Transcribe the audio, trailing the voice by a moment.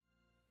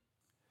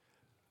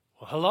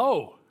Well,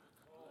 hello.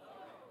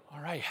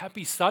 All right,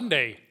 happy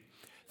Sunday.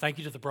 Thank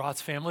you to the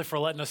Bratz family for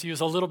letting us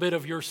use a little bit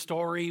of your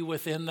story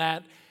within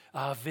that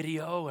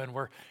video, and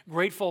we're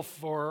grateful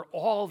for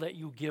all that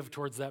you give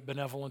towards that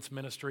benevolence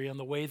ministry and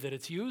the way that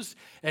it's used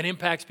and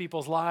impacts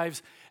people's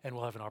lives, and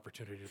we'll have an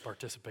opportunity to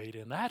participate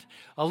in that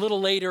a little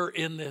later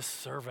in this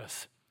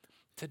service.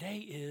 Today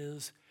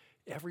is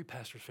every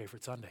pastor's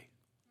favorite Sunday,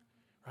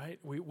 right?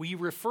 We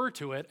refer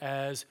to it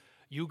as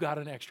you got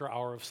an extra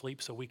hour of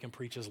sleep so we can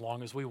preach as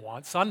long as we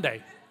want Sunday.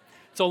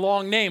 It's a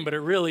long name, but it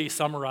really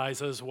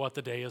summarizes what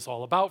the day is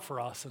all about for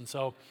us. And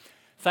so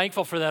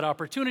thankful for that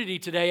opportunity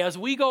today as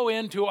we go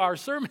into our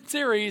sermon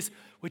series,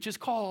 which is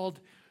called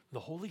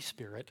The Holy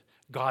Spirit,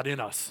 God in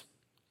Us.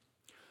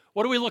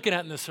 What are we looking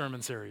at in this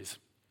sermon series?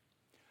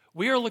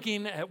 We are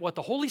looking at what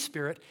the Holy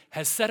Spirit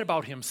has said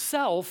about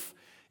himself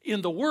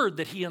in the word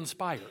that he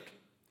inspired.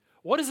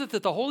 What is it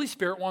that the Holy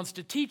Spirit wants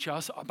to teach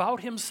us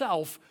about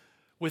himself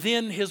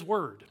within his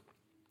word?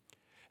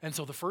 And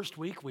so the first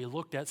week we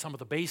looked at some of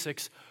the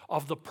basics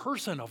of the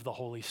person of the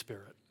Holy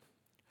Spirit.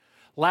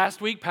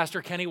 Last week,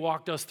 Pastor Kenny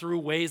walked us through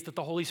ways that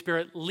the Holy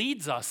Spirit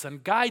leads us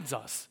and guides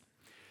us.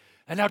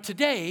 And now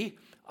today,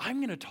 I'm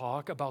going to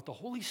talk about the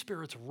Holy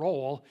Spirit's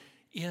role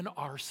in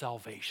our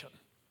salvation.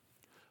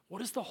 What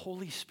does the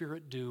Holy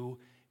Spirit do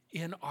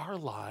in our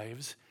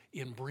lives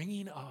in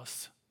bringing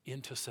us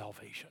into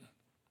salvation?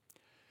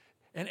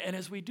 And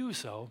as we do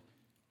so,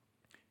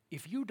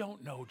 if you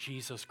don't know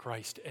Jesus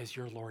Christ as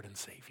your Lord and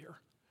Savior,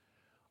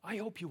 I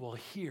hope you will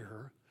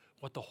hear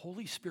what the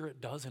Holy Spirit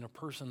does in a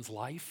person's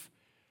life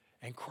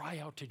and cry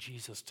out to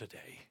Jesus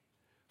today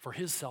for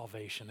his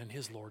salvation and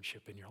his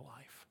lordship in your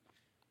life.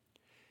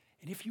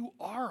 And if you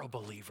are a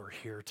believer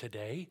here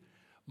today,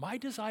 my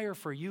desire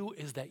for you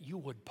is that you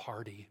would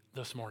party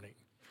this morning.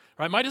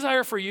 Right? My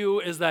desire for you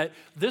is that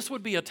this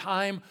would be a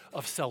time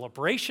of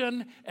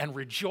celebration and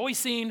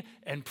rejoicing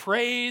and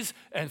praise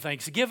and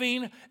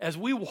thanksgiving as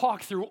we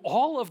walk through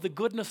all of the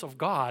goodness of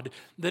God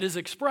that is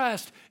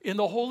expressed in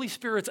the Holy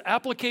Spirit's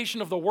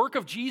application of the work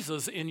of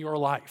Jesus in your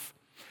life.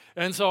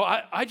 And so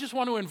I just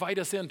want to invite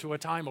us into a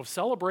time of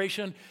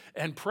celebration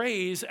and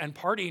praise and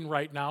partying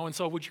right now. And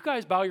so would you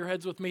guys bow your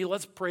heads with me?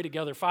 Let's pray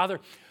together. Father,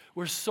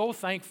 we're so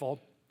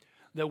thankful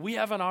that we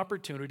have an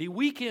opportunity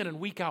week in and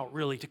week out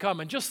really to come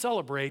and just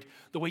celebrate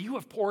the way you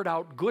have poured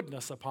out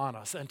goodness upon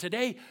us. And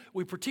today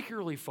we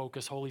particularly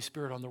focus, Holy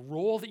Spirit, on the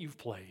role that you've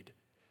played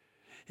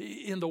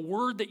in the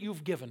word that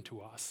you've given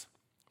to us.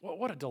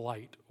 What a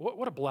delight.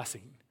 What a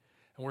blessing.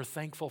 And we're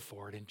thankful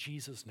for it. In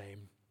Jesus'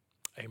 name,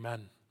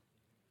 amen.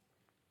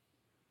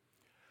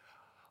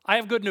 I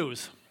have good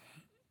news.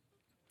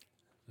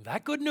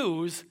 That good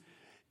news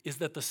is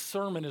that the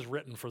sermon is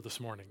written for this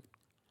morning.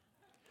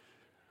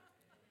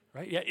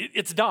 Right? Yeah,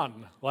 it's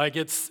done. Like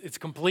it's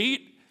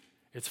complete.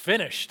 It's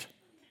finished.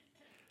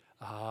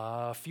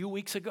 A few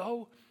weeks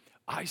ago,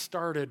 I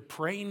started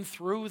praying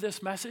through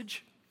this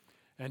message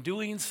and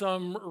doing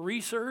some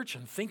research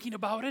and thinking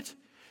about it.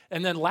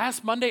 And then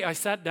last Monday, I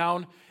sat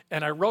down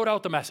and I wrote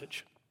out the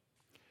message.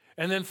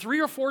 And then 3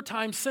 or 4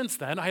 times since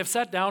then, I have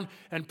sat down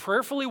and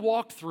prayerfully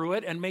walked through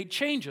it and made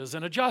changes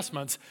and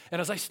adjustments.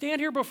 And as I stand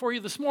here before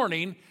you this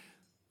morning,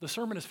 the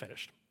sermon is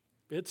finished.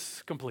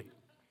 It's complete.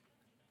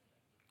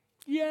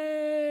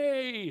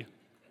 Yay!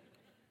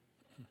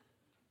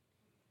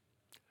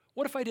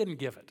 What if I didn't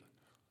give it?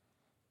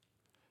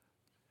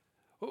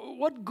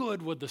 What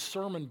good would the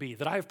sermon be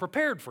that I have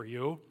prepared for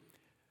you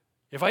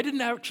if I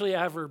didn't actually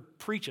ever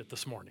preach it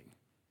this morning?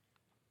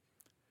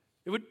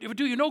 It would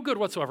do you no good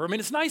whatsoever. I mean,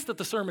 it's nice that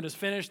the sermon is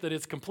finished, that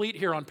it's complete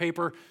here on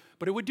paper,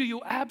 but it would do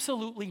you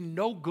absolutely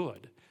no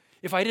good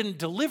if I didn't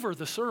deliver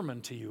the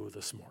sermon to you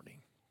this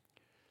morning.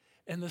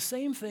 And the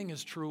same thing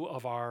is true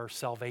of our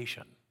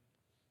salvation.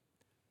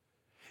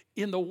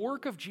 In the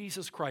work of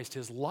Jesus Christ,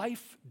 his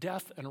life,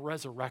 death, and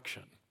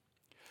resurrection,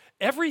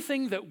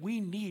 everything that we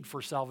need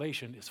for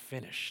salvation is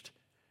finished.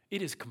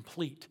 It is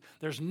complete.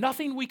 There's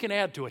nothing we can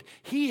add to it.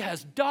 He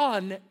has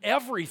done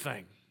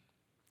everything.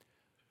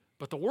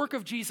 But the work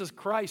of Jesus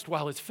Christ,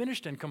 while it's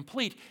finished and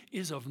complete,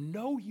 is of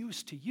no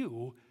use to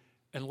you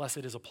unless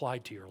it is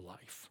applied to your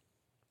life.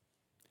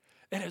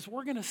 And as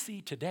we're going to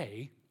see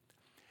today,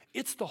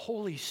 it's the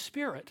Holy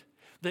Spirit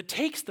that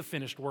takes the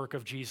finished work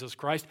of Jesus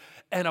Christ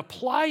and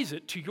applies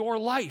it to your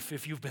life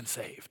if you've been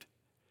saved.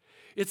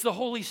 It's the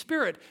Holy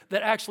Spirit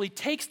that actually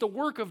takes the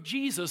work of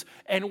Jesus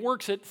and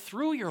works it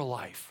through your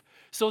life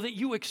so that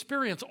you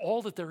experience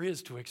all that there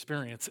is to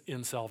experience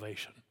in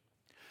salvation.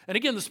 And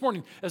again, this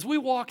morning, as we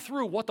walk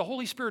through what the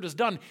Holy Spirit has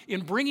done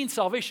in bringing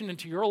salvation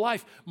into your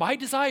life, my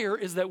desire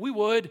is that we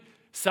would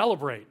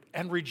celebrate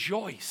and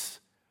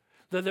rejoice,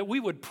 that we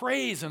would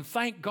praise and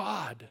thank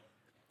God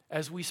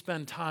as we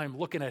spend time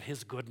looking at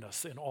his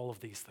goodness in all of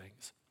these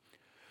things.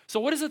 So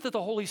what is it that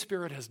the Holy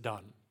Spirit has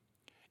done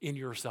in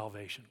your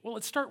salvation? Well,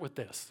 let's start with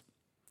this.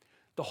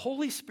 The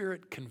Holy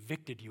Spirit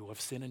convicted you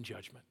of sin and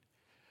judgment.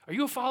 Are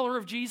you a follower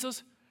of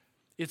Jesus?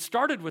 It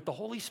started with the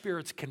Holy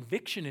Spirit's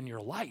conviction in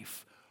your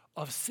life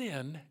of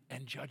sin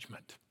and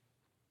judgment.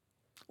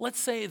 Let's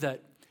say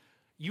that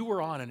you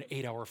were on an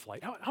 8-hour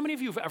flight. How many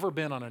of you have ever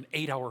been on an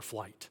 8-hour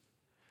flight?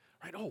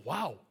 Right? Oh,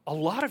 wow. A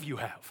lot of you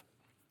have.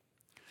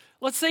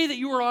 Let's say that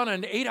you were on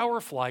an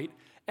 8-hour flight,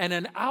 and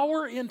an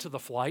hour into the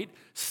flight,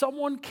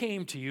 someone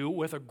came to you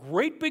with a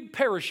great big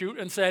parachute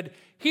and said,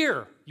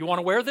 "Here, you want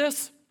to wear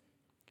this?"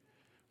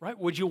 Right?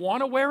 Would you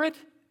want to wear it?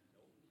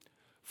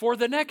 For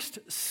the next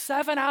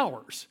 7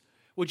 hours,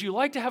 would you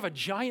like to have a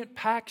giant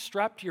pack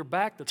strapped to your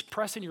back that's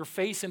pressing your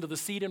face into the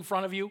seat in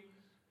front of you?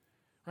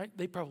 Right?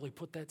 They probably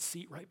put that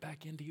seat right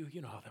back into you.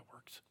 You know how that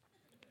works.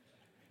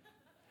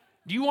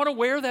 Do you want to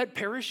wear that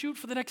parachute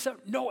for the next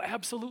 7? No,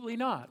 absolutely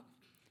not.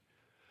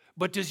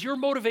 But does your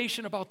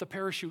motivation about the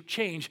parachute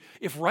change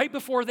if right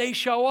before they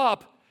show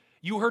up,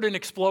 you heard an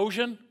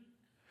explosion,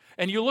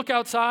 and you look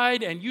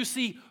outside and you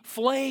see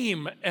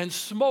flame and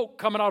smoke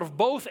coming out of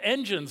both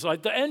engines,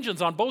 like the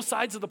engines on both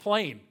sides of the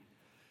plane,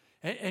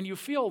 and you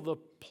feel the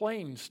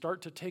plane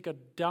start to take a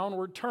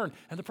downward turn,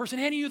 and the person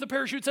handing you the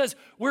parachute says,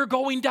 "We're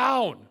going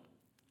down."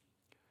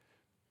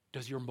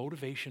 Does your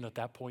motivation at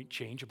that point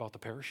change about the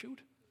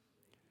parachute?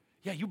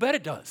 Yeah, you bet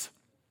it does.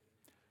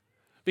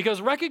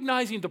 Because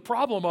recognizing the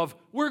problem of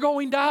 "we're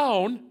going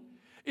down"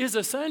 is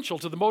essential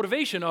to the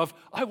motivation of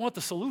 "I want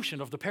the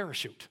solution of the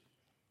parachute."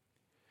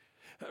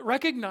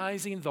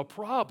 Recognizing the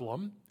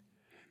problem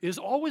is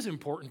always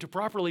important to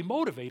properly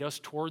motivate us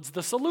towards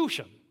the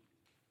solution.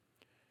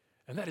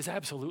 And that is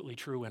absolutely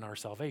true in our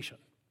salvation.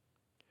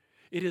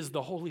 It is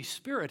the Holy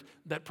Spirit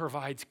that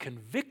provides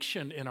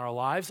conviction in our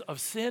lives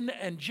of sin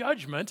and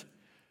judgment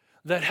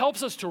that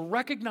helps us to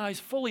recognize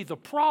fully the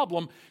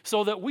problem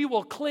so that we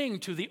will cling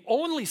to the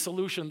only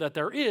solution that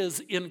there is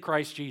in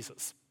Christ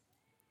Jesus.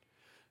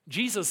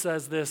 Jesus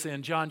says this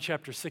in John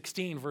chapter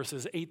 16,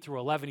 verses 8 through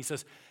 11. He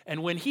says,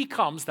 "And when he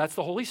comes," that's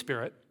the Holy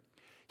Spirit,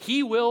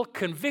 "he will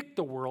convict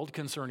the world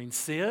concerning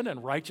sin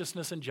and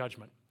righteousness and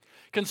judgment.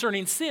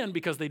 Concerning sin,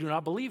 because they do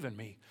not believe in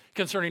me.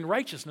 Concerning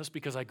righteousness,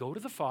 because I go to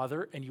the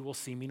Father and you will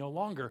see me no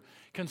longer.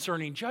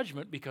 Concerning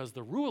judgment, because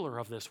the ruler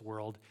of this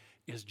world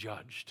is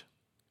judged."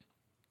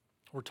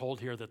 We're told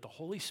here that the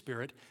Holy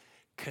Spirit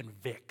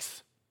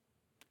convicts.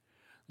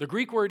 The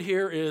Greek word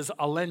here is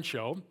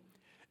alencho,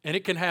 and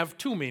it can have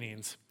two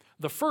meanings.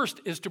 The first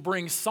is to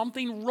bring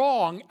something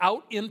wrong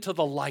out into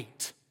the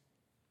light.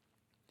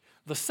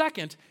 The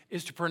second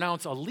is to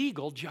pronounce a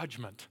legal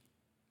judgment.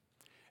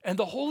 And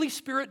the Holy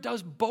Spirit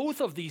does both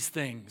of these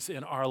things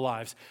in our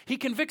lives. He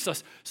convicts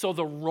us, so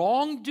the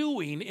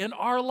wrongdoing in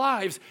our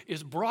lives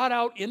is brought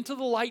out into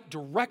the light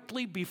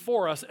directly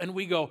before us, and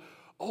we go,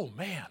 "Oh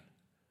man,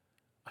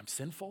 I'm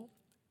sinful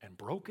and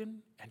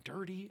broken and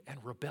dirty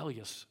and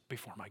rebellious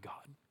before my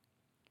God."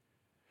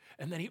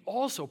 And then he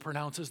also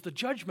pronounces the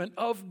judgment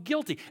of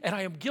guilty, and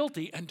I am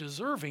guilty and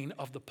deserving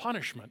of the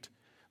punishment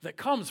that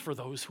comes for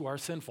those who are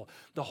sinful.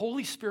 The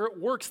Holy Spirit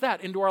works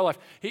that into our life.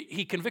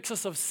 He convicts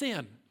us of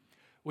sin,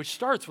 which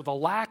starts with a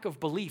lack of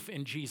belief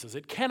in Jesus.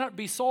 It cannot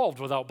be solved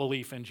without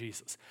belief in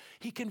Jesus.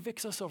 He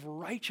convicts us of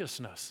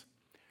righteousness,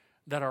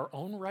 that our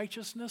own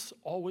righteousness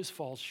always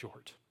falls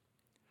short.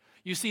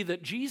 You see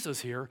that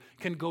Jesus here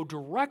can go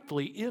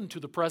directly into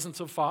the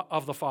presence of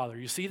the Father.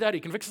 You see that? He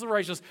convicts us of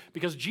righteousness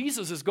because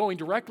Jesus is going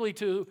directly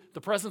to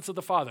the presence of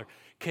the Father.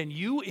 Can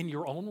you, in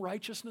your own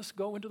righteousness,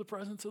 go into the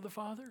presence of the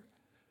Father?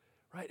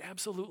 Right?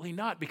 Absolutely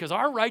not, because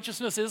our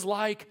righteousness is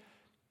like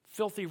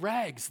filthy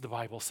rags, the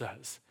Bible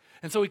says.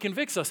 And so he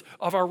convicts us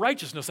of our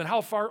righteousness and how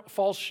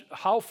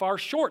far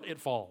short it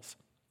falls.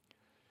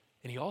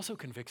 And he also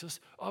convicts us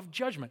of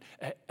judgment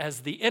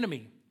as the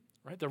enemy.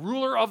 Right? The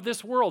ruler of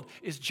this world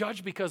is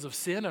judged because of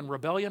sin and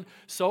rebellion.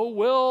 So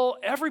will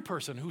every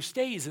person who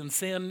stays in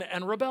sin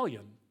and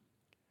rebellion.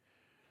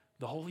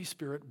 The Holy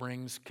Spirit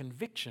brings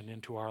conviction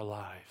into our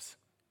lives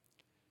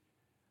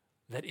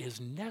that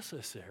is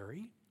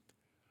necessary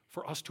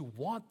for us to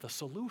want the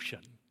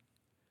solution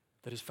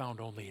that is found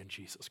only in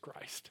Jesus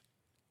Christ.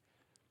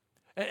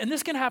 And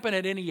this can happen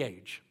at any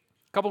age.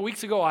 A couple of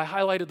weeks ago, I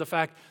highlighted the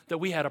fact that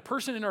we had a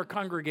person in our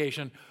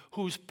congregation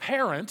whose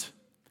parent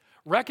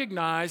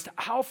recognized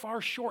how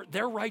far short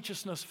their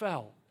righteousness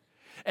fell.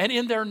 And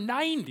in their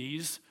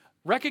 90s,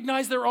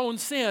 recognized their own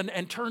sin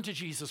and turned to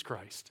Jesus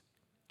Christ.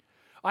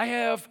 I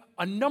have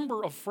a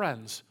number of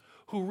friends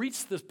who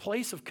reached this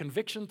place of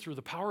conviction through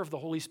the power of the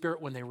Holy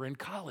Spirit when they were in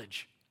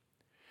college.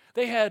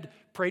 They had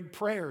prayed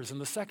prayers in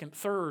the 2nd,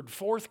 3rd,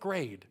 4th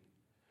grade.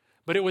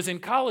 But it was in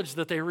college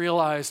that they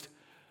realized,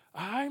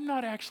 I'm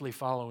not actually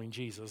following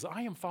Jesus.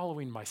 I am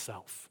following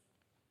myself.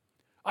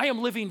 I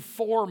am living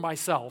for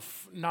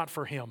myself, not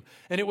for him.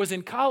 And it was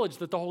in college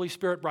that the Holy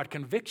Spirit brought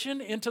conviction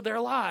into their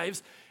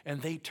lives,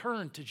 and they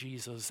turned to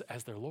Jesus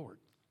as their Lord.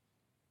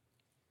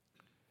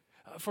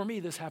 For me,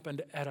 this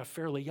happened at a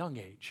fairly young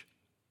age,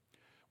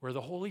 where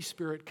the Holy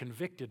Spirit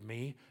convicted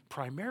me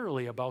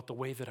primarily about the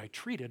way that I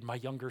treated my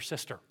younger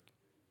sister.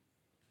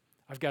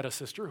 I've got a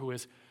sister who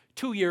is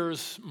 2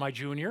 years my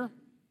junior,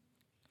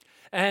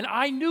 and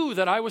I knew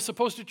that I was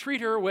supposed to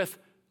treat her with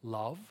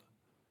love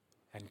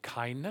and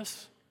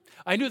kindness.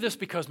 I knew this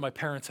because my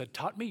parents had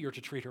taught me you're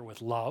to treat her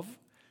with love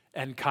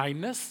and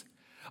kindness.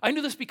 I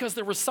knew this because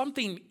there was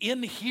something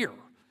in here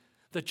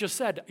that just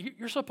said,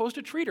 you're supposed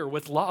to treat her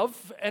with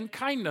love and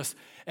kindness.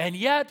 And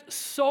yet,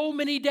 so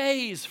many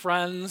days,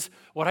 friends,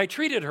 what I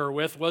treated her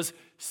with was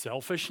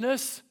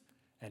selfishness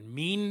and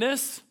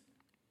meanness.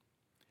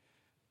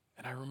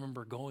 And I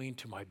remember going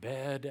to my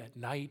bed at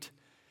night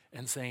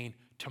and saying,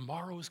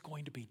 tomorrow's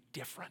going to be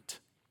different.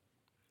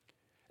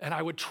 And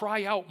I would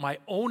try out my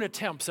own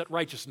attempts at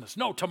righteousness.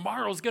 No,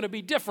 tomorrow's going to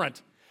be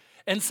different.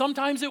 And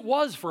sometimes it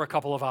was for a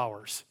couple of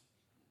hours.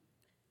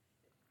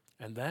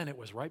 And then it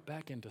was right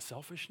back into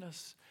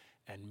selfishness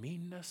and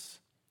meanness.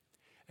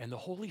 And the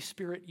Holy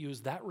Spirit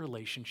used that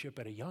relationship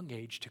at a young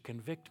age to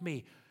convict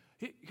me.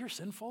 You're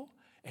sinful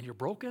and you're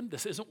broken.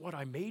 This isn't what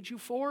I made you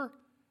for.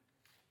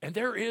 And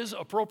there is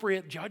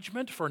appropriate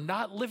judgment for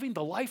not living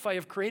the life I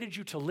have created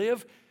you to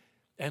live,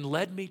 and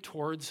led me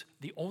towards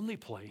the only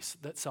place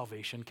that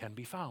salvation can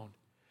be found.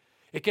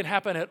 It can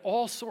happen at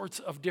all sorts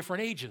of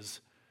different ages.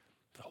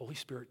 The Holy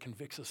Spirit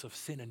convicts us of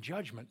sin and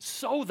judgment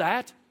so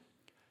that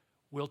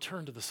we'll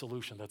turn to the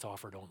solution that's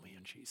offered only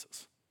in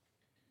Jesus.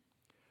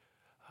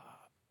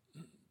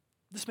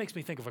 This makes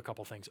me think of a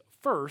couple things.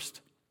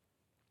 First,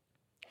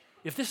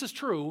 if this is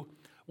true,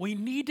 we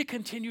need to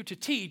continue to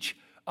teach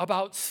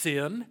about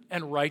sin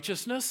and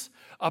righteousness,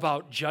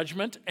 about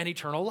judgment and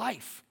eternal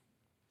life.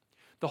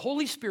 The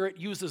Holy Spirit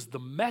uses the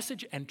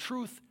message and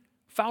truth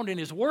found in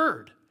His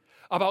Word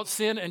about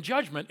sin and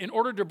judgment in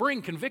order to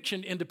bring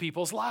conviction into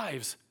people's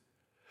lives.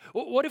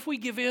 What if we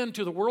give in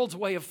to the world's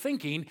way of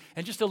thinking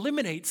and just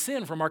eliminate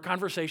sin from our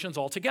conversations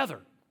altogether?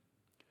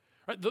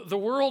 Right? The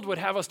world would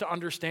have us to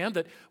understand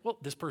that, well,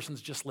 this person's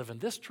just living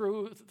this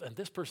truth, and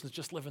this person's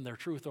just living their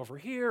truth over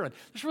here, and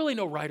there's really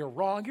no right or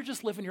wrong. You're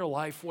just living your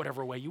life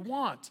whatever way you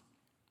want.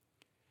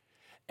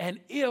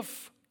 And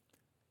if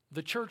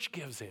the church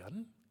gives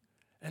in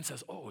and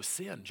says, oh,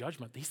 sin,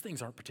 judgment, these things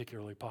aren't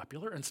particularly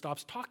popular, and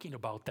stops talking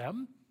about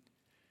them,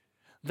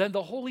 then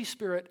the Holy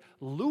Spirit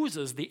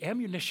loses the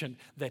ammunition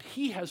that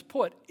He has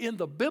put in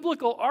the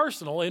biblical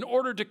arsenal in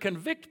order to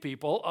convict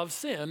people of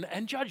sin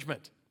and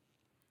judgment.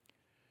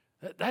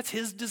 That's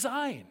His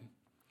design.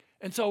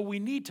 And so we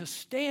need to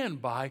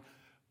stand by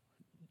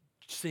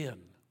sin,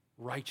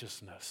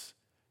 righteousness,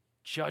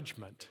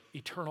 judgment,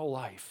 eternal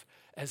life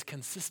as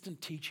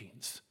consistent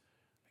teachings.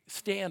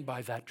 Stand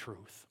by that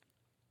truth.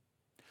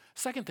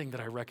 Second thing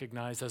that I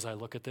recognize as I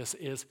look at this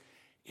is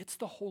it's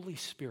the Holy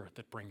Spirit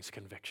that brings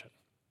conviction.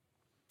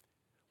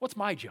 What's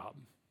my job?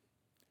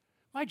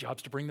 My job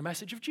is to bring the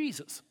message of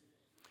Jesus.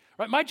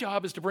 Right? My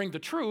job is to bring the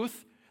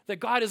truth that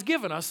God has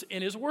given us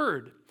in His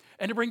Word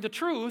and to bring the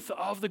truth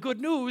of the good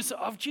news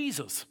of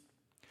Jesus.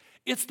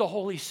 It's the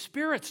Holy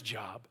Spirit's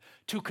job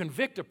to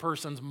convict a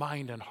person's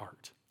mind and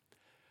heart.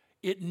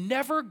 It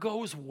never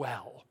goes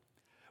well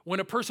when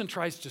a person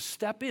tries to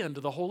step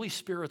into the Holy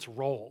Spirit's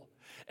role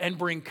and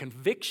bring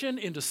conviction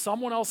into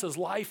someone else's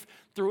life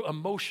through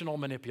emotional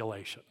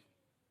manipulation.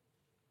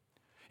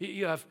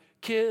 You have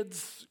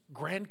kids,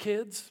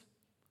 grandkids,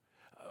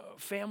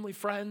 family,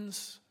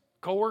 friends,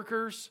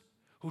 coworkers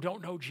who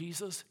don't know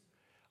Jesus.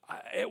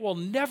 It will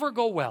never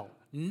go well,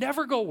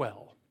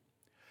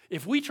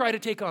 if we try to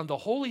take on the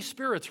Holy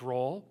Spirit's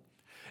role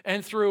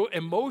and through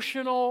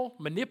emotional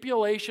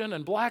manipulation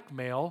and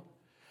blackmail,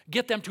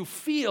 get them to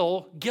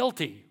feel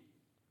guilty.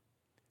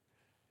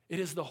 It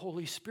is the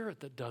Holy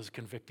Spirit that does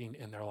convicting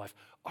in their life.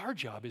 Our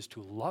job is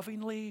to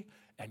lovingly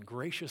and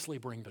graciously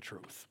bring the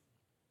truth.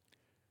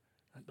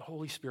 The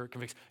Holy Spirit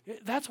convicts.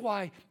 That's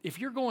why if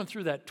you're going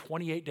through that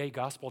 28-day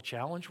gospel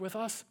challenge with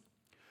us,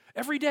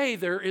 every day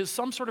there is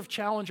some sort of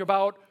challenge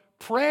about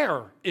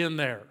prayer in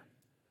there.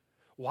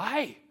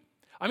 Why?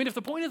 I mean, if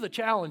the point of the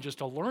challenge is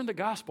to learn the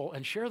gospel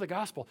and share the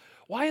gospel,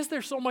 why is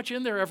there so much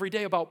in there every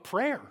day about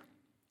prayer?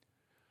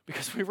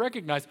 Because we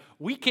recognize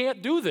we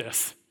can't do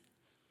this.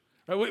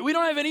 We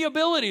don't have any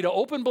ability to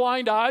open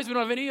blind eyes. We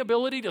don't have any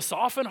ability to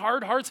soften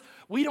hard hearts.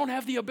 We don't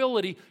have the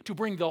ability to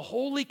bring the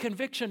holy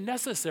conviction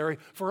necessary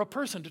for a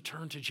person to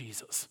turn to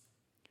Jesus.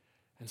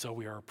 And so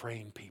we are a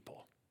praying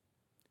people.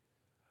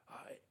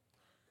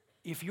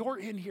 If you're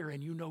in here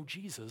and you know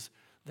Jesus,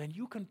 then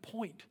you can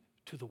point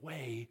to the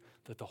way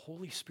that the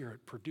Holy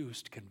Spirit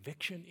produced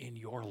conviction in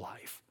your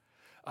life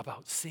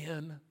about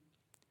sin,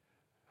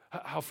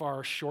 how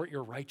far short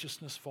your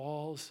righteousness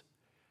falls,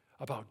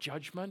 about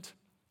judgment.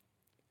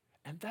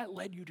 And that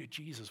led you to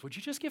Jesus. Would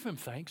you just give Him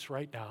thanks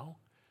right now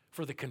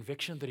for the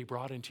conviction that He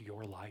brought into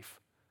your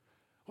life?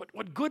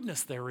 What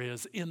goodness there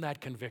is in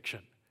that conviction,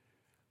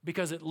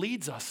 because it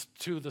leads us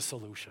to the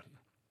solution.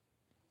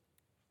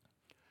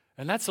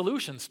 And that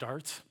solution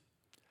starts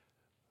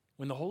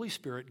when the Holy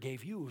Spirit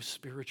gave you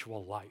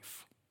spiritual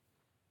life.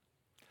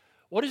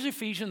 What does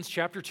Ephesians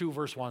chapter 2,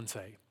 verse 1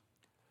 say?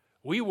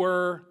 We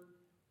were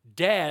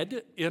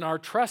dead in our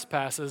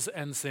trespasses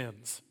and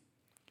sins.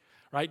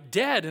 Right?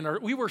 Dead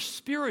we were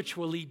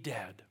spiritually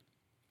dead.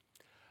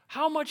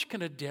 How much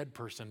can a dead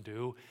person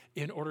do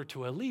in order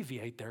to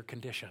alleviate their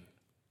condition?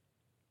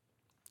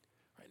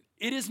 Right?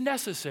 It is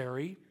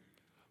necessary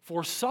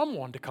for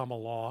someone to come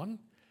along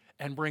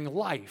and bring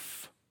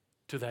life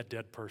to that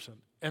dead person.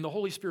 And the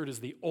Holy Spirit is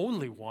the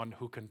only one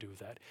who can do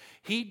that.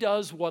 He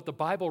does what the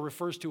Bible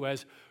refers to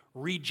as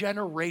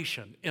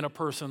regeneration in a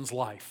person's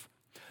life,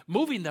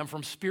 moving them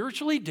from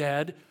spiritually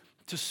dead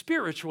to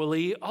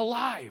spiritually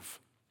alive.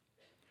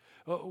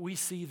 We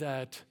see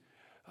that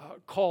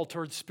call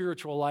towards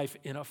spiritual life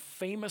in a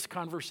famous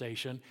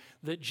conversation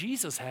that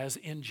Jesus has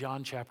in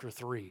John chapter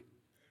 3.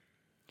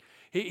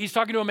 He's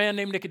talking to a man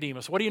named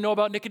Nicodemus. What do you know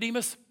about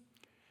Nicodemus?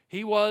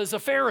 He was a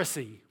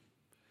Pharisee,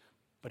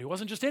 but he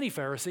wasn't just any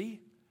Pharisee.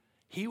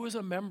 He was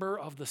a member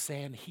of the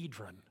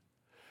Sanhedrin,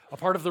 a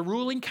part of the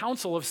ruling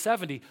council of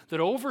 70 that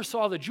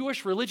oversaw the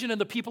Jewish religion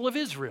and the people of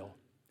Israel.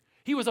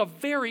 He was a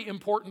very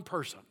important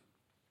person.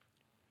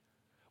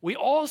 We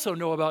also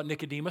know about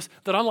Nicodemus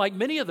that unlike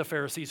many of the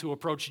Pharisees who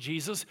approached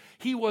Jesus,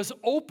 he was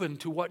open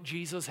to what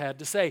Jesus had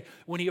to say.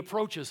 When he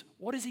approaches,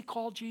 what does he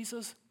call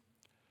Jesus?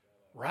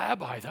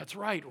 Rabbi, that's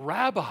right,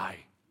 Rabbi.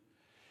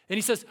 And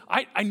he says,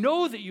 I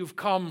know that you've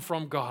come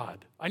from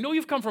God. I know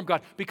you've come from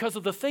God because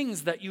of the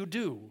things that you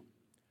do.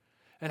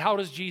 And how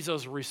does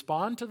Jesus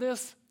respond to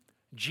this?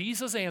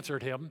 Jesus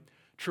answered him,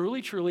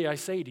 truly, truly, I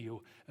say to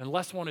you,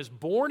 unless one is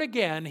born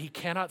again, he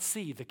cannot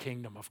see the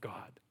kingdom of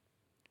God.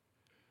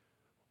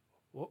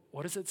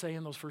 What does it say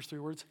in those first three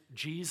words?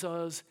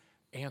 Jesus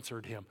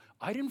answered him.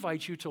 I'd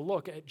invite you to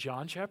look at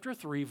John chapter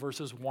 3,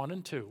 verses 1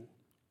 and 2.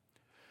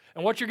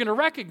 And what you're going to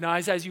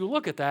recognize as you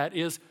look at that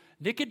is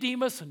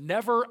Nicodemus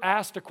never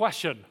asked a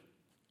question.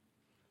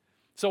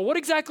 So what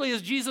exactly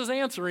is Jesus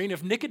answering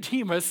if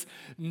Nicodemus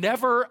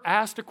never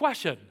asked a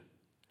question?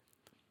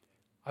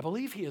 I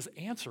believe he is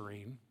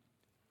answering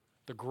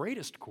the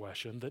greatest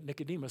question that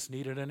Nicodemus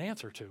needed an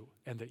answer to,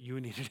 and that you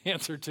need an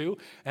answer to,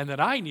 and that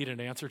I need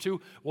an answer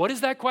to. What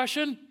is that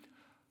question?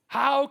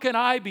 How can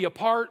I be a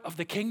part of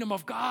the kingdom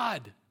of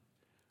God?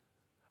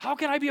 How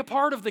can I be a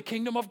part of the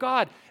kingdom of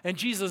God? And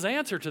Jesus'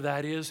 answer to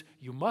that is,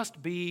 you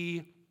must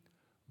be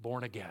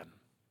born again.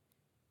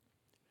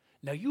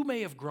 Now, you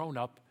may have grown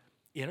up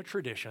in a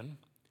tradition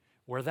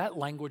where that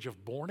language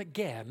of born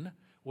again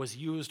was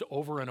used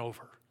over and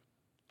over.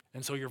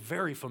 And so you're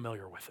very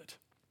familiar with it.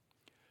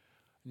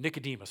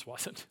 Nicodemus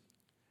wasn't.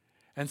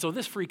 And so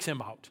this freaks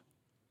him out.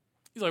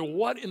 He's like,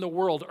 what in the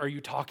world are you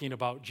talking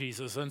about,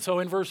 Jesus? And so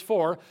in verse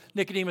 4,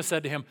 Nicodemus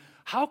said to him,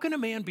 how can a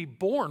man be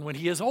born when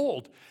he is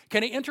old?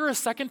 Can he enter a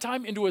second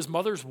time into his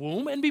mother's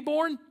womb and be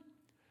born?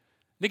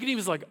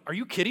 Nicodemus is like, are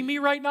you kidding me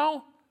right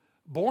now?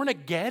 Born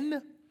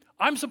again?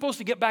 I'm supposed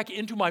to get back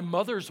into my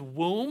mother's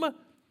womb?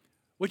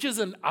 Which is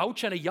an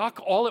ouch and a yuck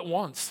all at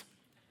once.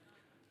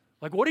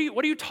 Like, what are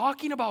you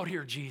talking about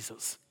here,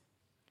 Jesus?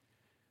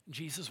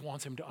 Jesus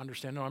wants him to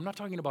understand, no, I'm not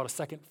talking about a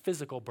second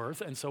physical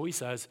birth. And so he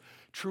says,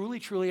 truly,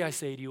 truly, I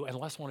say to you,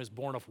 unless one is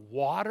born of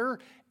water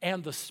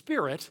and the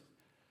Spirit,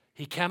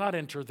 he cannot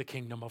enter the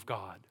kingdom of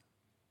God.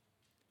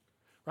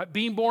 Right?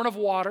 Being born of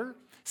water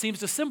seems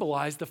to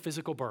symbolize the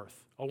physical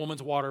birth. A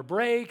woman's water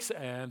breaks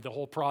and the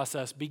whole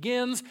process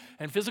begins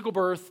and physical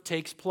birth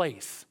takes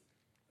place.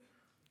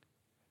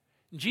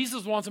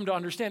 Jesus wants him to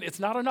understand it's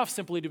not enough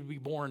simply to be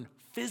born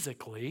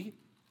physically.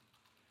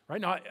 Right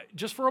now,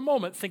 just for a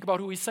moment, think about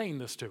who he's saying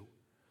this to.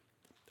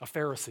 A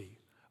Pharisee,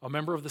 a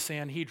member of the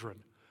Sanhedrin,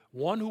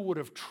 one who would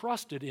have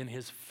trusted in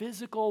his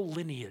physical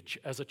lineage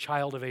as a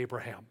child of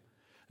Abraham.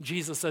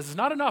 Jesus says it's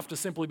not enough to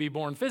simply be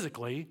born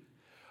physically.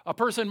 A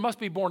person must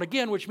be born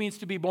again, which means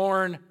to be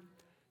born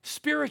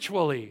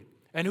spiritually.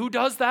 And who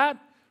does that?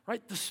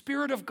 Right? The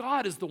Spirit of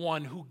God is the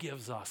one who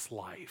gives us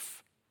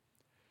life.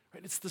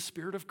 Right? It's the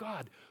Spirit of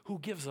God who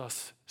gives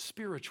us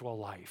spiritual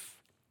life.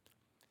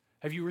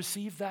 Have you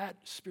received that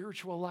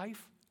spiritual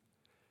life?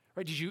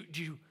 Right?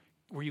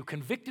 Were you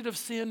convicted of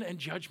sin and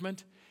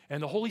judgment,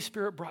 and the Holy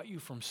Spirit brought you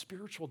from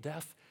spiritual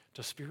death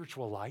to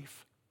spiritual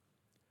life?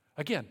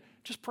 Again,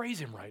 just praise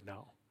him right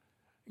now.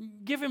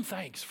 Give him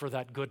thanks for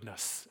that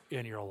goodness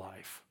in your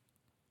life.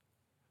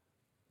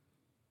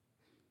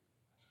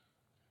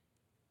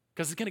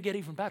 Because it's going to get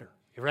even better.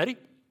 You ready?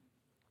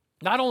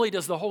 Not only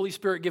does the Holy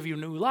Spirit give you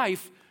new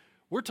life,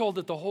 we're told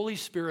that the Holy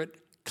Spirit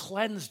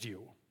cleansed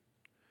you.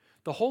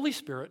 The Holy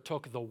Spirit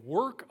took the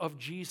work of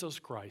Jesus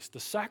Christ, the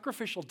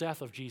sacrificial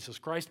death of Jesus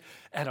Christ,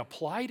 and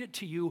applied it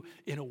to you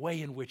in a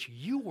way in which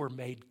you were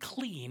made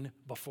clean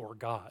before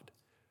God.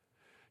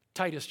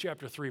 Titus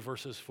chapter 3,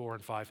 verses 4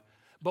 and 5.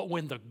 But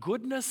when the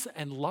goodness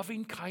and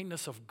loving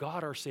kindness of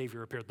God our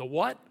Savior appeared, the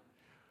what?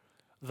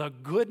 The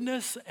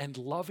goodness and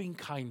loving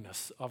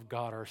kindness of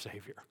God our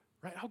Savior.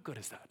 Right? How good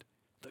is that?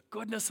 The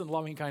goodness and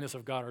loving kindness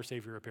of God our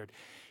Savior appeared.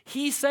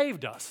 He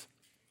saved us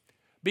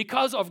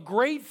because of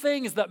great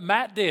things that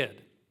Matt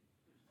did.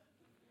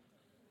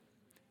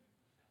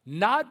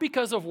 Not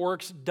because of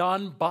works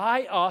done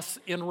by us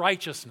in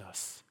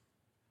righteousness,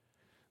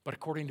 but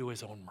according to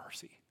his own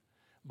mercy,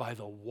 by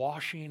the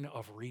washing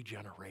of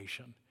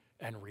regeneration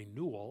and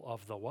renewal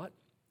of the what?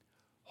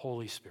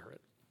 Holy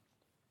Spirit.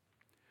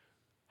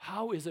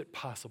 How is it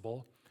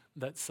possible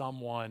that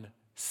someone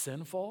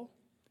sinful,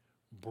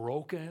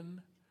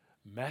 broken,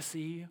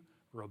 messy,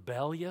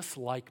 rebellious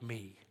like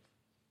me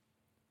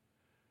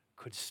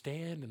could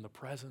stand in the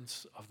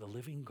presence of the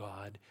living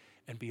God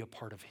and be a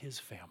part of his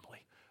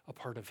family, a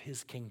part of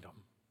his kingdom?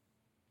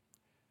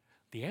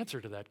 The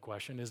answer to that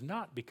question is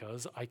not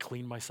because I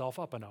cleaned myself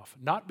up enough,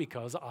 not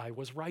because I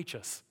was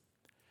righteous.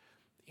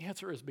 The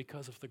answer is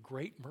because of the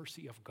great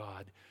mercy of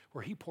God,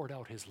 where he poured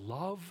out his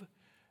love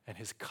and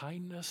his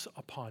kindness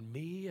upon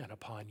me and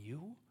upon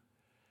you,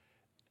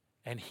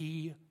 and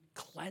he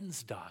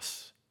cleansed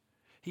us.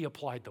 He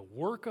applied the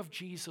work of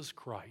Jesus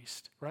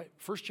Christ, right?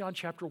 1 John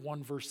chapter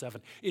 1, verse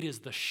 7. It is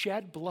the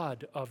shed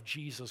blood of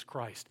Jesus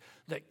Christ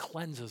that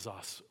cleanses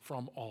us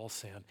from all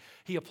sin.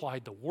 He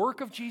applied the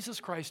work of Jesus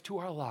Christ to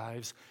our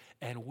lives,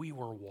 and we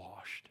were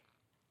washed.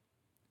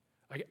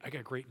 I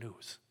got great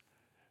news.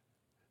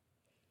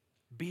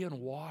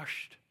 Being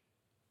washed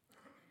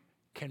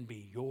can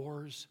be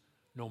yours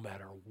no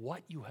matter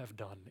what you have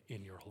done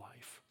in your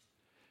life,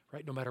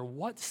 right? No matter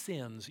what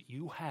sins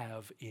you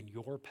have in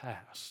your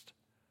past,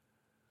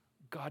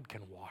 God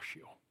can wash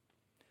you.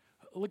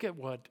 Look at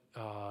what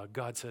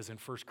God says in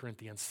 1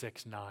 Corinthians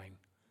 6:9.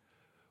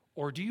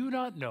 Or do you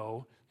not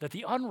know that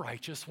the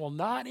unrighteous will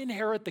not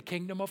inherit the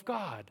kingdom of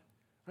God?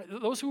 Right?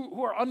 Those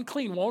who are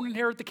unclean won't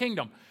inherit the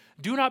kingdom.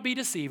 Do not be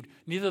deceived.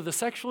 Neither the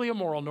sexually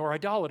immoral, nor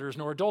idolaters,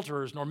 nor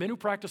adulterers, nor men who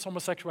practice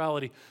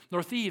homosexuality,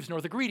 nor thieves,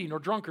 nor the greedy, nor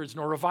drunkards,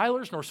 nor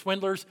revilers, nor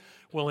swindlers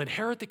will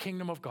inherit the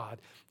kingdom of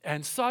God.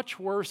 And such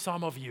were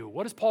some of you.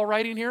 What is Paul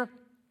writing here?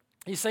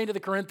 He's saying to the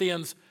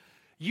Corinthians,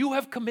 you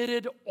have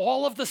committed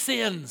all of the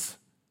sins.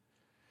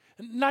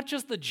 Not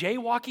just the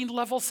jaywalking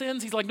level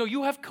sins. He's like, no,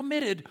 you have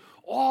committed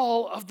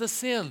all of the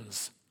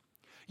sins.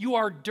 You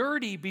are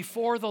dirty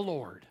before the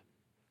Lord.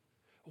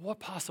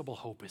 What possible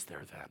hope is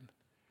there then?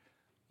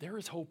 There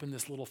is hope in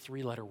this little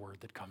three-letter word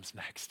that comes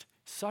next.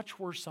 Such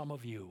were some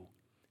of you,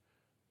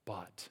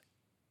 but.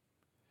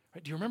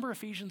 Right, do you remember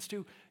Ephesians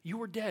 2? You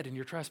were dead in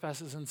your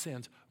trespasses and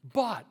sins,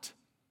 but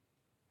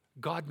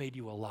God made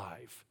you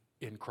alive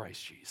in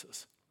Christ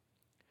Jesus.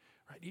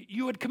 Right?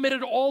 You had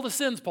committed all the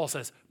sins, Paul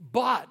says,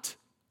 but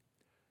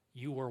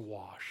you were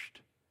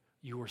washed.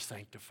 You were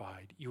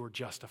sanctified. You were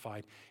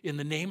justified in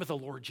the name of the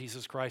Lord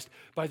Jesus Christ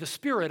by the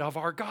Spirit of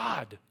our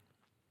God.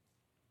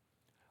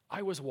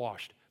 I was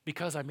washed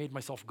because I made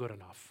myself good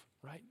enough,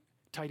 right?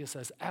 Titus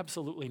says,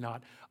 absolutely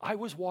not. I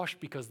was washed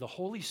because the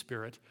Holy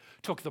Spirit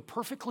took the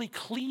perfectly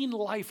clean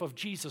life of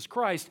Jesus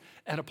Christ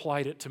and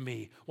applied it to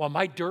me, while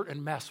my dirt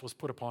and mess was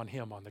put upon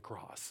him on the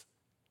cross.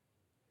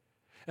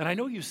 And I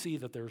know you see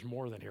that there's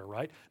more than here,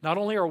 right? Not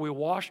only are we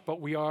washed, but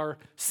we are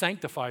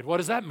sanctified. What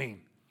does that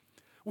mean?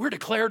 We're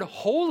declared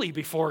holy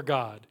before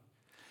God.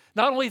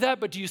 Not only that,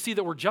 but do you see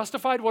that we're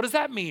justified? What does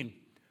that mean?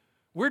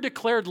 We're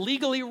declared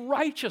legally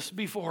righteous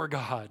before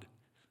God.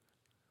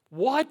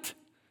 What?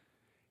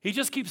 He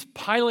just keeps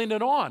piling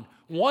it on,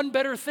 one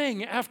better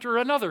thing after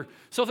another,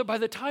 so that by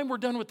the time we're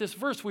done with this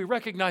verse, we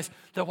recognize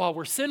that while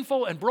we're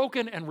sinful and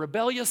broken and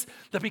rebellious,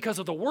 that because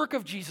of the work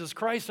of Jesus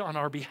Christ on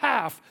our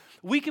behalf,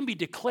 we can be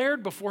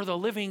declared before the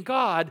living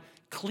God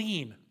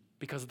clean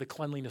because of the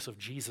cleanliness of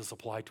Jesus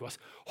applied to us,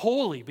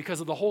 holy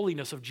because of the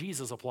holiness of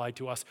Jesus applied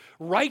to us,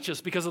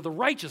 righteous because of the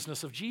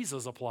righteousness of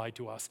Jesus applied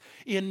to us,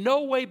 in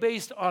no way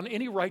based on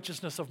any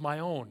righteousness of my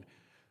own.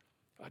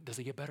 Does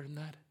it get better than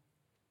that?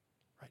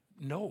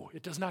 No,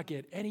 it does not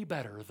get any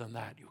better than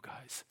that, you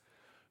guys.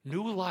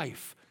 New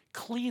life,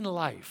 clean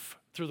life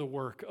through the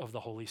work of the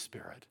Holy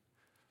Spirit.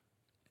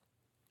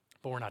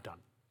 But we're not done.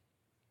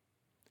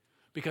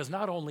 Because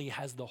not only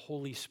has the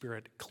Holy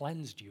Spirit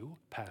cleansed you,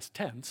 past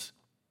tense,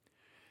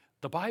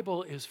 the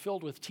Bible is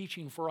filled with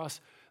teaching for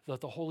us that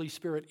the Holy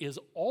Spirit is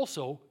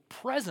also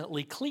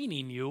presently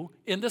cleaning you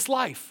in this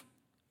life.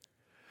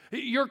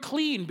 You're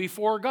clean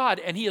before God,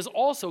 and he has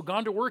also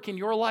gone to work in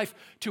your life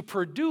to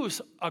produce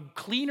a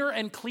cleaner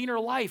and cleaner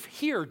life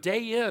here,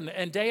 day in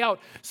and day out,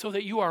 so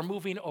that you are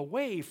moving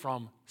away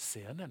from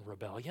sin and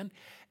rebellion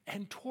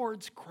and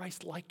towards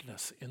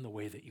Christ-likeness in the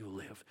way that you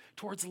live,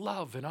 towards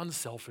love and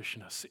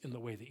unselfishness in the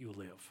way that you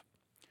live.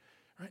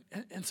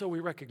 Right? And so we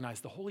recognize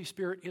the Holy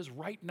Spirit is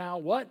right now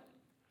what?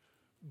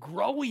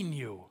 Growing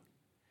you.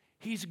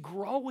 He's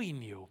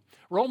growing you.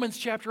 Romans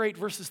chapter 8,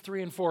 verses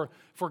 3 and 4,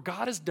 for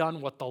God has done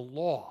what the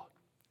law,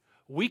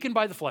 weakened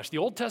by the flesh, the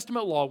Old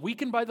Testament law,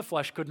 weakened by the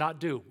flesh, could not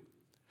do.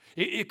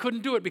 It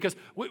couldn't do it because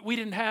we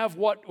didn't have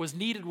what was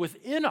needed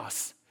within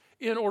us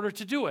in order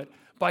to do it,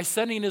 by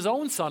sending his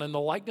own Son in the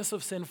likeness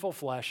of sinful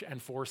flesh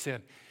and for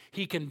sin.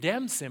 He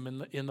condemns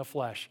him in the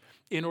flesh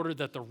in order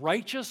that the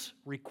righteous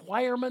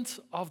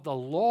requirements of the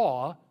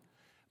law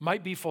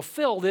might be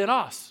fulfilled in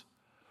us,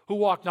 who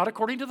walk not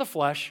according to the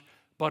flesh,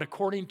 but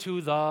according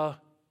to the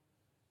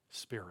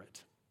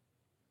Spirit.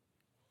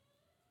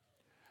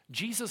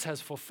 Jesus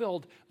has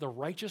fulfilled the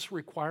righteous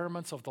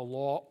requirements of the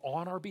law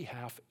on our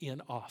behalf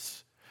in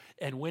us.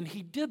 And when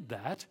he did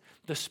that,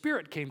 the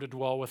Spirit came to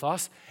dwell with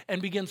us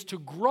and begins to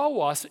grow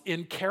us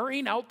in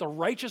carrying out the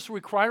righteous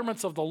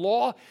requirements of the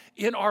law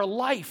in our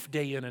life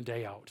day in and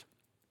day out.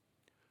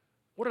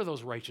 What are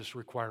those righteous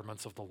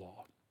requirements of the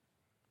law?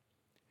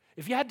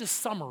 If you had to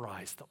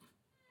summarize them,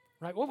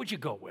 right, what would you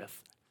go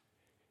with?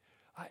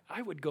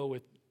 I would go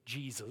with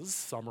Jesus'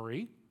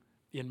 summary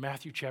in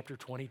Matthew chapter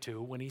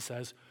 22 when he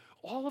says,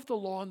 all of the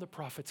law and the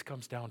prophets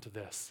comes down to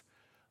this.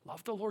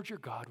 Love the Lord your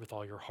God with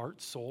all your heart,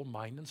 soul,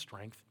 mind, and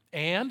strength,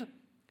 and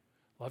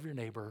love your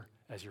neighbor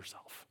as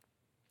yourself.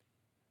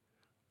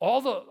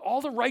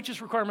 All the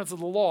righteous requirements of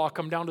the law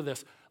come down to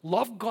this.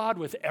 Love God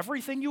with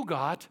everything you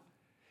got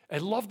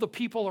and love the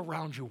people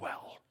around you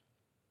well.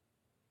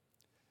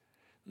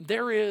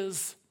 There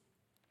is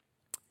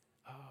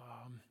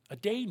a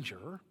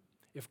danger,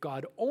 if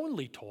God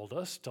only told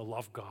us to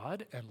love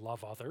God and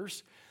love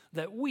others,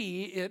 that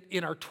we,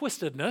 in our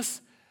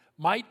twistedness,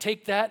 might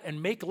take that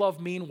and make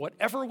love mean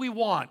whatever we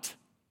want.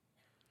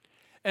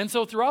 And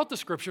so throughout the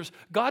scriptures,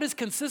 God is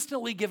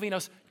consistently giving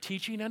us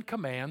teaching and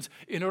commands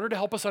in order to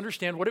help us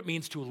understand what it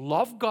means to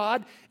love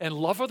God and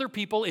love other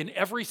people in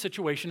every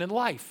situation in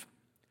life.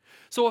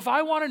 So if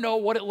I want to know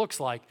what it looks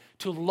like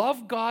to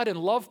love God and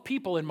love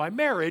people in my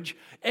marriage,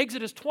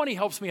 Exodus 20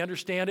 helps me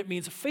understand it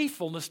means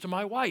faithfulness to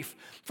my wife.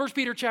 1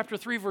 Peter chapter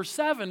 3, verse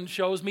 7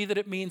 shows me that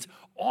it means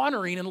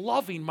honoring and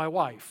loving my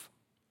wife.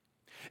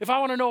 If I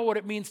want to know what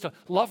it means to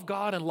love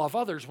God and love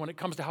others when it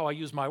comes to how I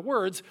use my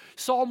words,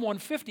 Psalm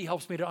 150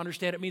 helps me to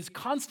understand it means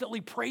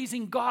constantly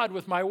praising God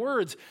with my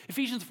words.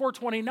 Ephesians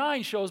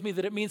 4:29 shows me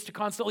that it means to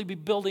constantly be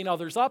building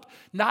others up,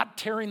 not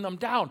tearing them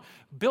down,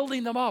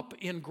 building them up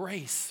in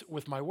grace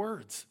with my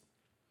words.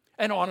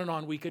 And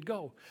on we could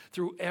go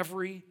through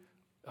every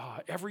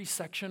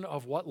section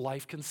of what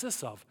life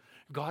consists of.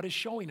 God is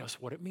showing us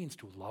what it means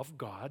to love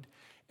God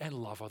and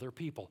love other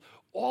people.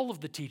 All of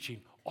the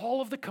teaching,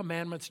 all of the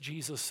commandments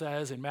Jesus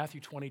says in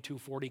Matthew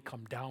 22:40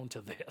 come down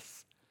to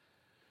this.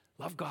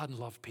 Love God and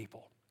love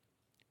people.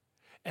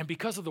 And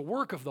because of the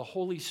work of the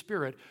Holy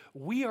Spirit,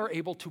 we are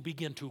able to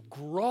begin to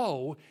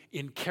grow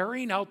in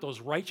carrying out those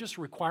righteous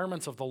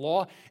requirements of the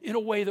law in a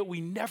way that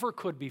we never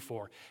could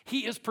before.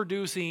 He is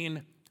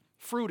producing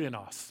fruit in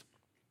us.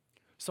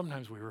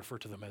 Sometimes we refer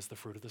to them as the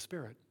fruit of the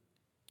Spirit.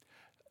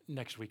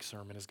 Next week's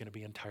sermon is going to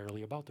be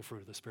entirely about the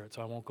fruit of the Spirit,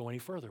 so I won't go any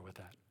further with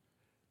that.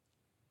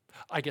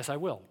 I guess I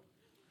will.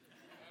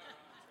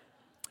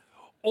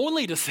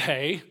 Only to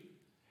say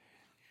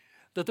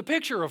that the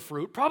picture of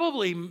fruit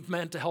probably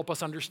meant to help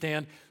us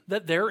understand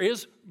that there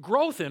is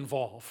growth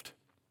involved.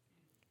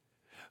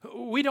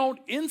 We don't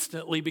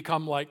instantly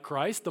become like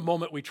Christ the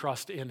moment we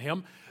trust in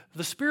Him.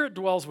 The Spirit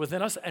dwells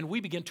within us, and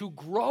we begin to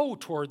grow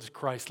towards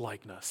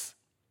Christ-likeness.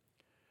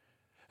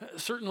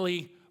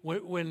 Certainly,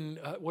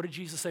 what did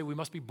Jesus say? We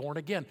must be born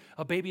again.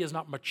 A baby is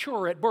not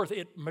mature at birth.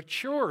 It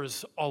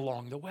matures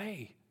along the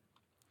way.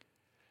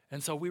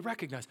 And so we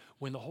recognize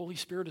when the Holy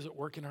Spirit is at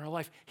work in our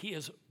life, He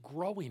is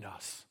growing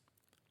us,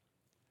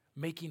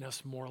 making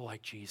us more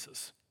like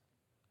Jesus.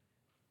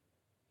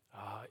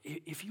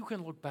 If you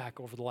can look back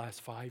over the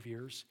last 5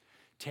 years,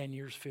 10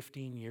 years,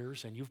 15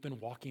 years, and you've been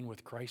walking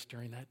with Christ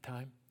during that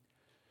time,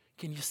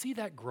 can you see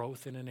that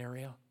growth in an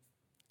area?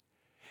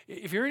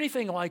 If you're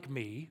anything like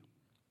me,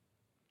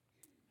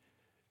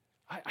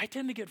 I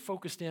tend to get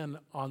focused in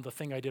on the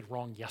thing I did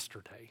wrong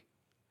yesterday.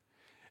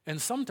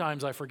 And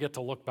sometimes I forget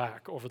to look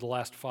back over the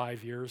last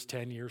 5 years,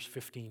 10 years,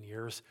 15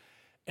 years,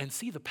 and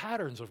see the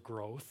patterns of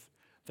growth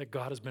that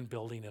God has been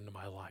building into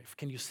my life.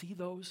 Can you see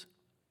those?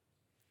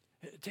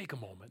 Take a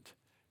moment.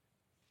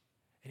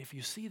 And if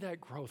you see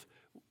that growth,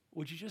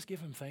 would you just give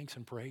Him thanks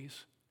and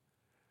praise?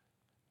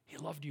 He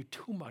loved you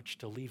too much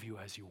to leave you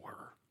as you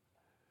were.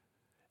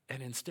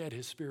 And instead,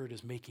 His Spirit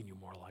is making you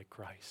more like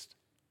Christ.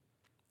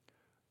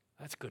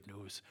 That's good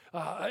news.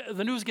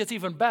 The news gets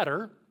even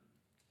better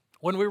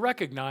when we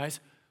recognize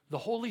the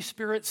Holy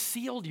Spirit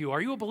sealed you. Are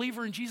you a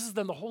believer in Jesus?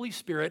 Then the Holy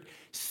Spirit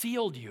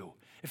sealed you.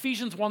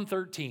 Ephesians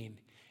 1:13.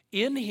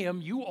 In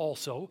Him you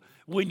also,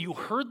 when you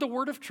heard the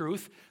word of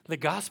truth, the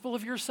gospel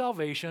of your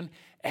salvation,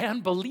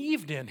 and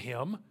believed in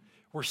Him,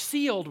 were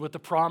sealed with the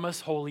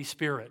promised Holy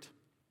Spirit.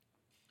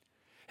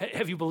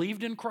 Have you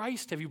believed in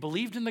Christ? Have you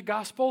believed in the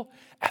gospel?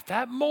 At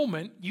that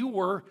moment, you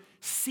were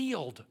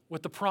sealed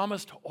with the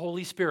promised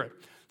Holy Spirit.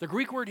 The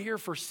Greek word here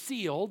for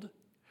sealed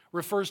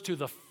refers to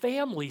the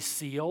family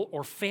seal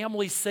or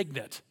family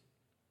signet.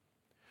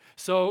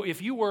 So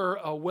if you were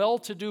a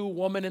well-to-do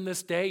woman in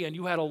this day and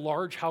you had a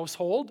large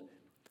household,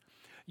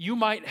 you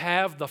might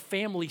have the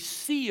family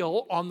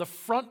seal on the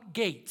front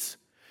gates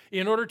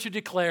in order to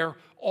declare,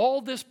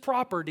 all this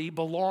property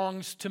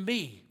belongs to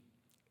me,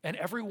 and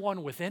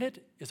everyone within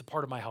it is a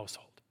part of my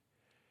household.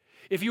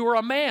 If you were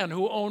a man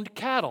who owned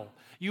cattle,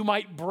 you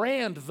might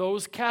brand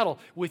those cattle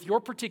with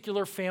your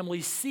particular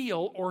family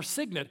seal or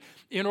signet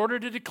in order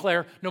to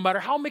declare, no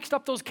matter how mixed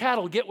up those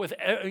cattle get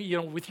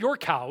with your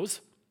cows,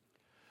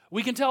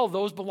 we can tell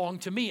those belong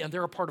to me and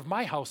they're a part of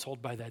my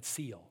household by that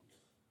seal.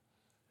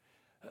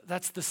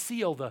 That's the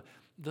seal,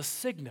 the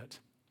signet.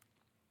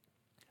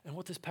 And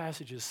what this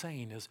passage is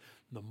saying is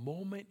the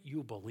moment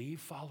you believe,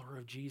 follower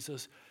of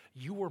Jesus,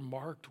 you were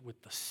marked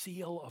with the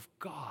seal of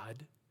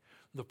God,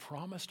 the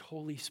promised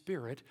Holy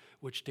Spirit,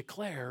 which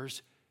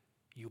declares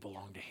you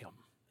belong to Him.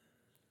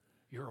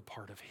 You're a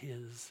part of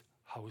His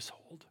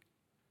household.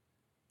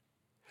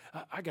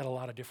 I got a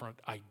lot of different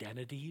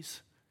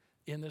identities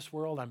in this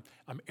world.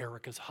 I'm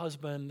Erica's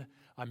husband.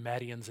 I'm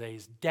Maddie and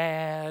Zay's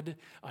dad.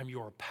 I'm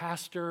your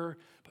pastor.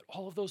 But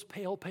all of those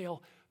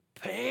pale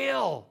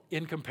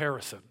in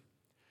comparison.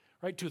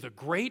 right, to the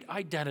great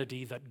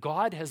identity that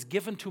God has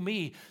given to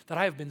me, that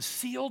I have been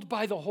sealed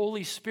by the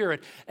Holy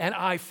Spirit, and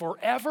I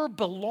forever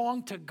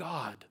belong to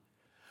God.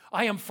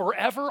 I am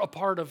forever a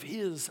part of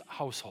His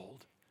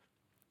household.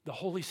 The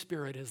Holy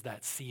Spirit is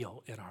that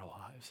seal in our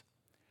lives.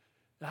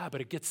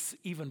 But it gets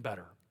even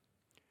better.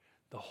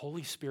 The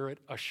Holy Spirit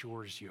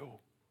assures you,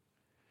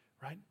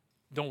 right?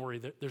 Don't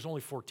worry, there's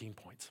only 14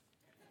 points.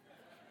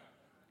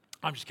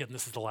 I'm just kidding,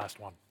 this is the last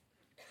one.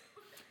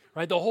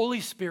 Right? The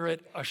Holy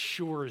Spirit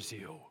assures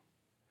you.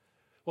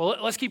 Well,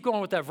 let's keep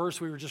going with that verse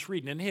we were just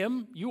reading. In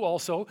Him, you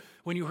also,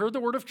 when you heard the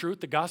word of truth,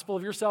 the gospel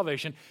of your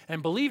salvation,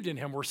 and believed in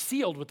Him, were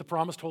sealed with the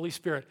promised Holy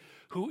Spirit,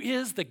 who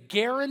is the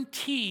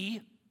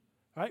guarantee,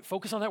 right?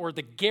 Focus on that word,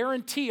 the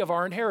guarantee of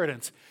our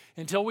inheritance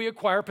until we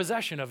acquire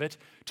possession of it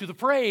to the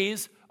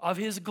praise of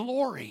His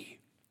glory.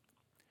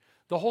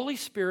 The Holy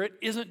Spirit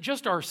isn't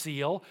just our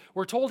seal.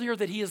 We're told here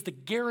that He is the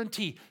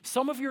guarantee.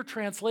 Some of your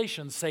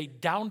translations say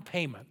down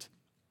payment.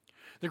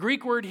 The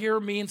Greek word here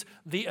means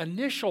the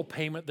initial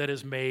payment that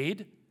is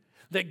made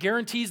that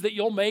guarantees that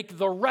you'll make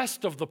the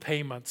rest of the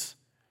payments.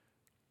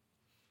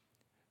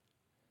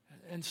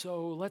 And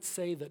so let's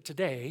say that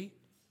today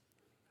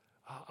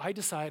I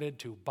decided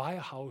to buy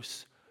a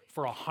house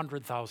for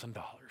 $100,000.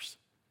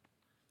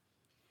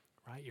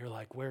 Right? You're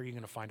like, where are you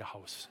going to find a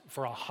house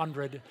for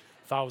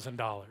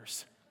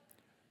 $100,000?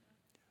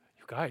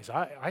 You guys,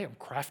 I am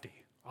crafty.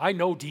 I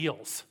know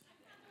deals.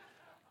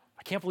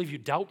 I can't believe you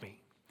doubt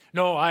me.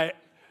 No, I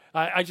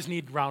just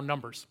need round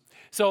numbers.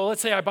 So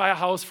let's say I buy a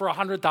house for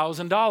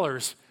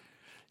 $100,000.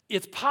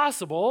 It's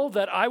possible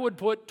that I would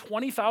put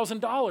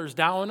 $20,000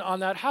 down on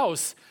that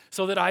house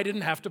so that I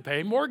didn't have to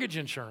pay mortgage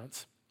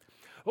insurance.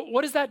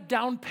 What is that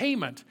down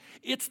payment?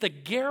 It's the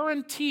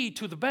guarantee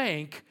to the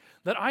bank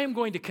that I am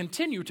going to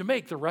continue to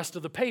make the rest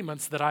of the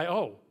payments that I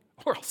owe,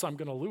 or else I'm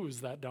going to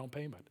lose that down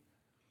payment.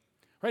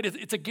 Right?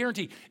 It's a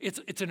guarantee.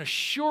 It's an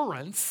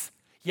assurance.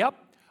 Yep,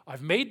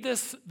 I've made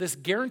this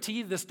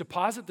guarantee, this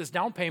deposit, this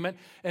down payment,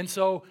 and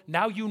so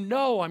now you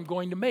know I'm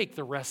going to make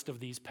the rest of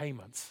these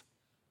payments.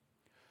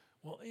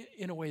 Well,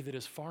 in a way that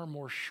is far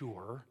more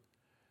sure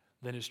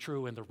than is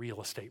true in the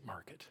real estate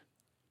market.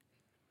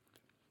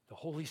 The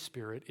Holy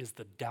Spirit is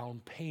the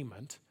down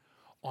payment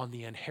on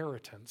the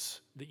inheritance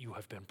that you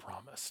have been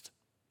promised.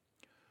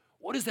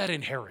 What is that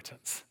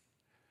inheritance?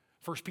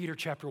 1 Peter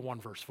chapter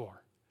 1, verse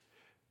 4.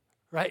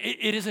 Right?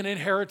 It is an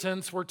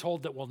inheritance, we're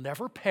told, that will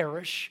never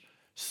perish,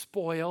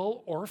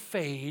 spoil, or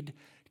fade,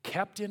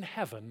 kept in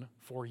heaven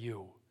for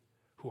you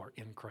who are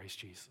in Christ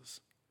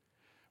Jesus.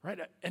 Right?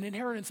 An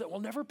inheritance that will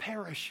never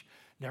perish,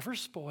 never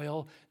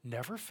spoil,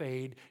 never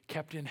fade,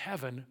 kept in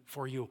heaven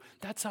for you.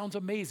 That sounds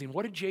amazing.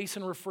 What did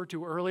Jason refer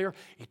to earlier?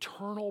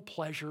 Eternal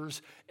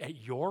pleasures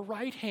at your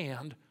right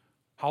hand.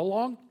 How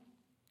long?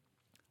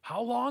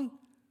 How long?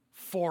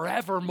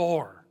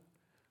 Forevermore.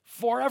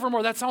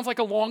 Forevermore. That sounds like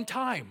a long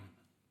time.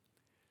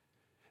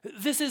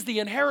 This is the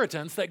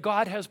inheritance that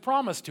God has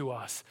promised to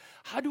us.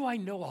 How do I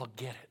know I'll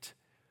get it?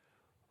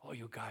 Oh,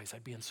 you guys,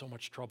 I'd be in so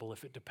much trouble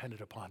if it depended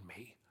upon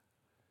me.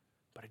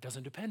 But it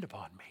doesn't depend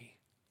upon me.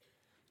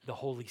 The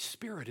Holy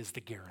Spirit is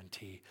the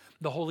guarantee.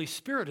 The Holy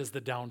Spirit is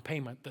the down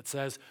payment that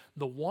says,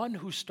 the one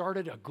who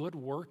started a good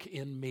work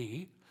in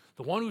me,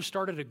 the one who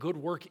started a good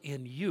work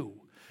in you,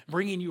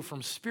 bringing you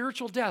from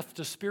spiritual death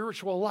to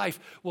spiritual life,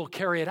 will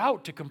carry it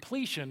out to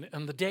completion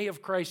in the day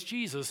of Christ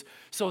Jesus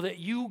so that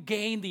you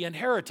gain the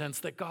inheritance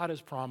that God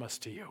has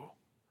promised to you.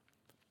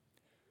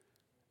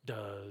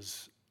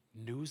 Does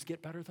news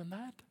get better than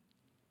that?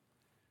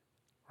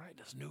 Right?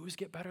 Does news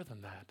get better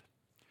than that?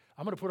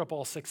 I'm going to put up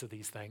all 6 of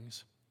these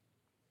things.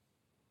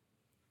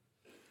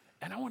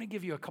 And I want to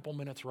give you a couple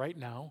minutes right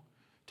now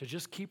to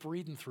just keep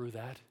reading through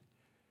that.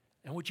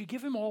 And would you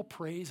give Him all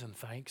praise and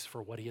thanks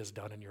for what He has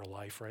done in your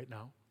life right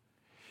now?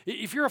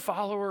 If you're a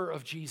follower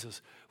of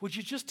Jesus, would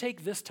you just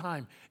take this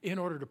time in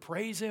order to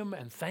praise Him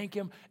and thank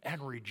Him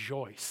and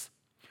rejoice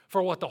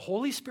for what the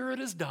Holy Spirit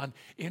has done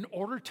in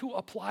order to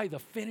apply the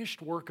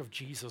finished work of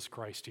Jesus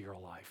Christ to your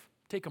life?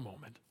 Take a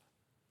moment.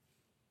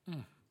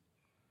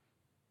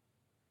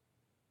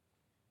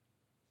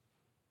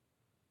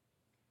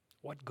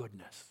 What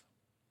goodness.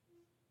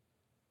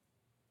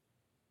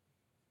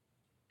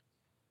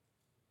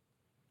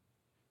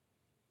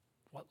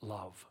 What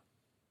love.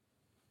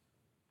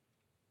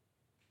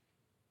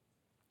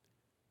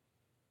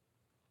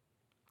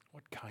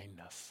 What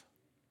kindness.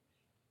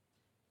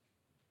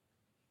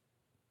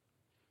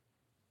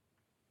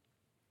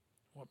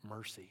 What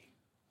mercy.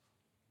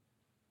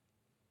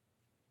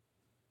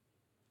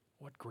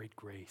 What great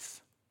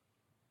grace.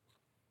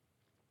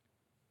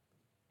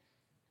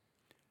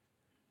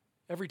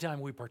 Every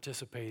time we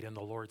participate in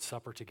the Lord's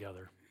Supper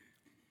together,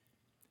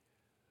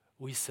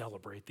 we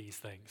celebrate these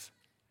things.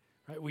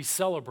 Right? We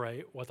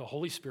celebrate what the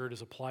Holy Spirit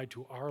has applied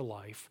to our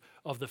life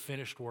of the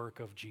finished work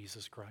of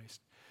Jesus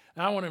Christ.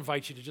 And I want to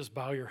invite you to just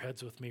bow your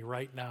heads with me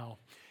right now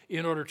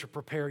in order to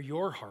prepare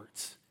your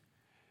hearts.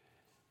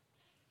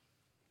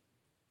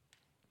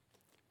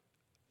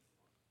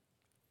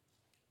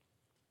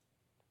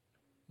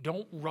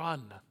 Don't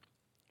run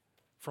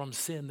from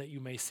sin that you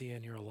may see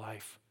in your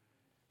life.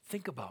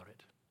 Think about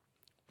it.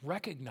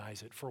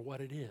 Recognize it for what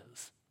it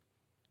is.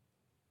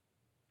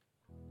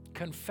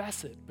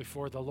 Confess it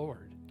before the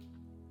Lord.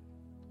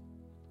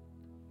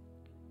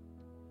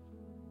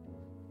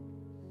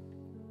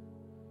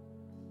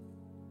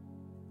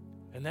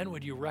 And then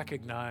would you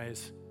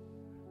recognize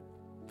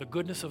the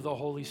goodness of the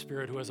Holy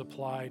Spirit who has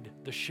applied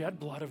the shed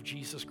blood of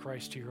Jesus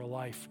Christ to your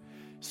life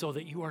so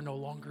that you are no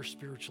longer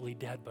spiritually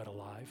dead but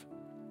alive?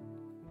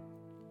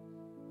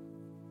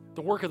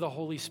 The work of the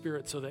Holy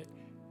Spirit so that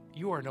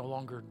you are no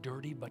longer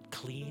dirty but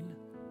clean.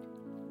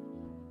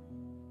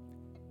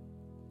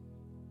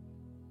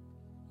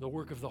 The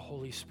work of the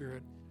Holy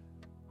Spirit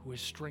who is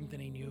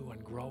strengthening you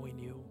and growing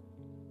you.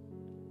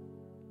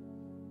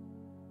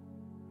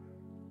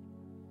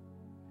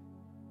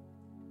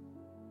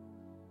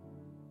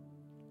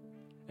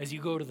 As you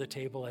go to the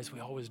table, as we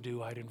always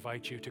do, I'd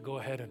invite you to go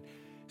ahead and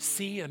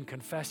see and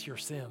confess your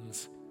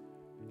sins,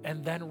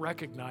 and then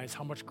recognize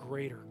how much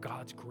greater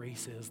God's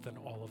grace is than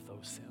all of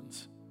those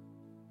sins.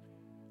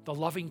 The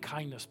loving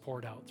kindness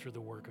poured out through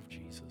the work of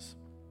Jesus.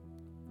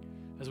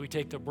 As we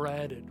take the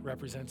bread, it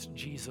represents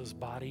Jesus'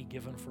 body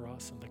given for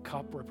us, and the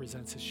cup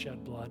represents his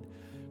shed blood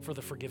for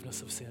the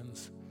forgiveness of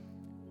sins.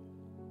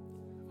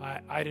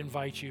 I'd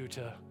invite you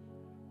to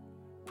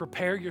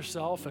prepare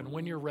yourself, and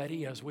when you're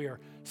ready, as we are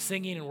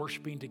singing and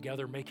worshiping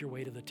together, make your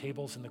way to the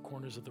tables in the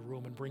corners of the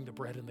room and bring the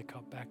bread and the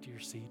cup back to your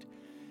seat.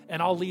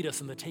 And I'll lead us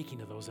in the taking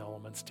of those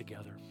elements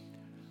together.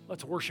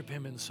 Let's worship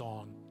him in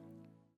song.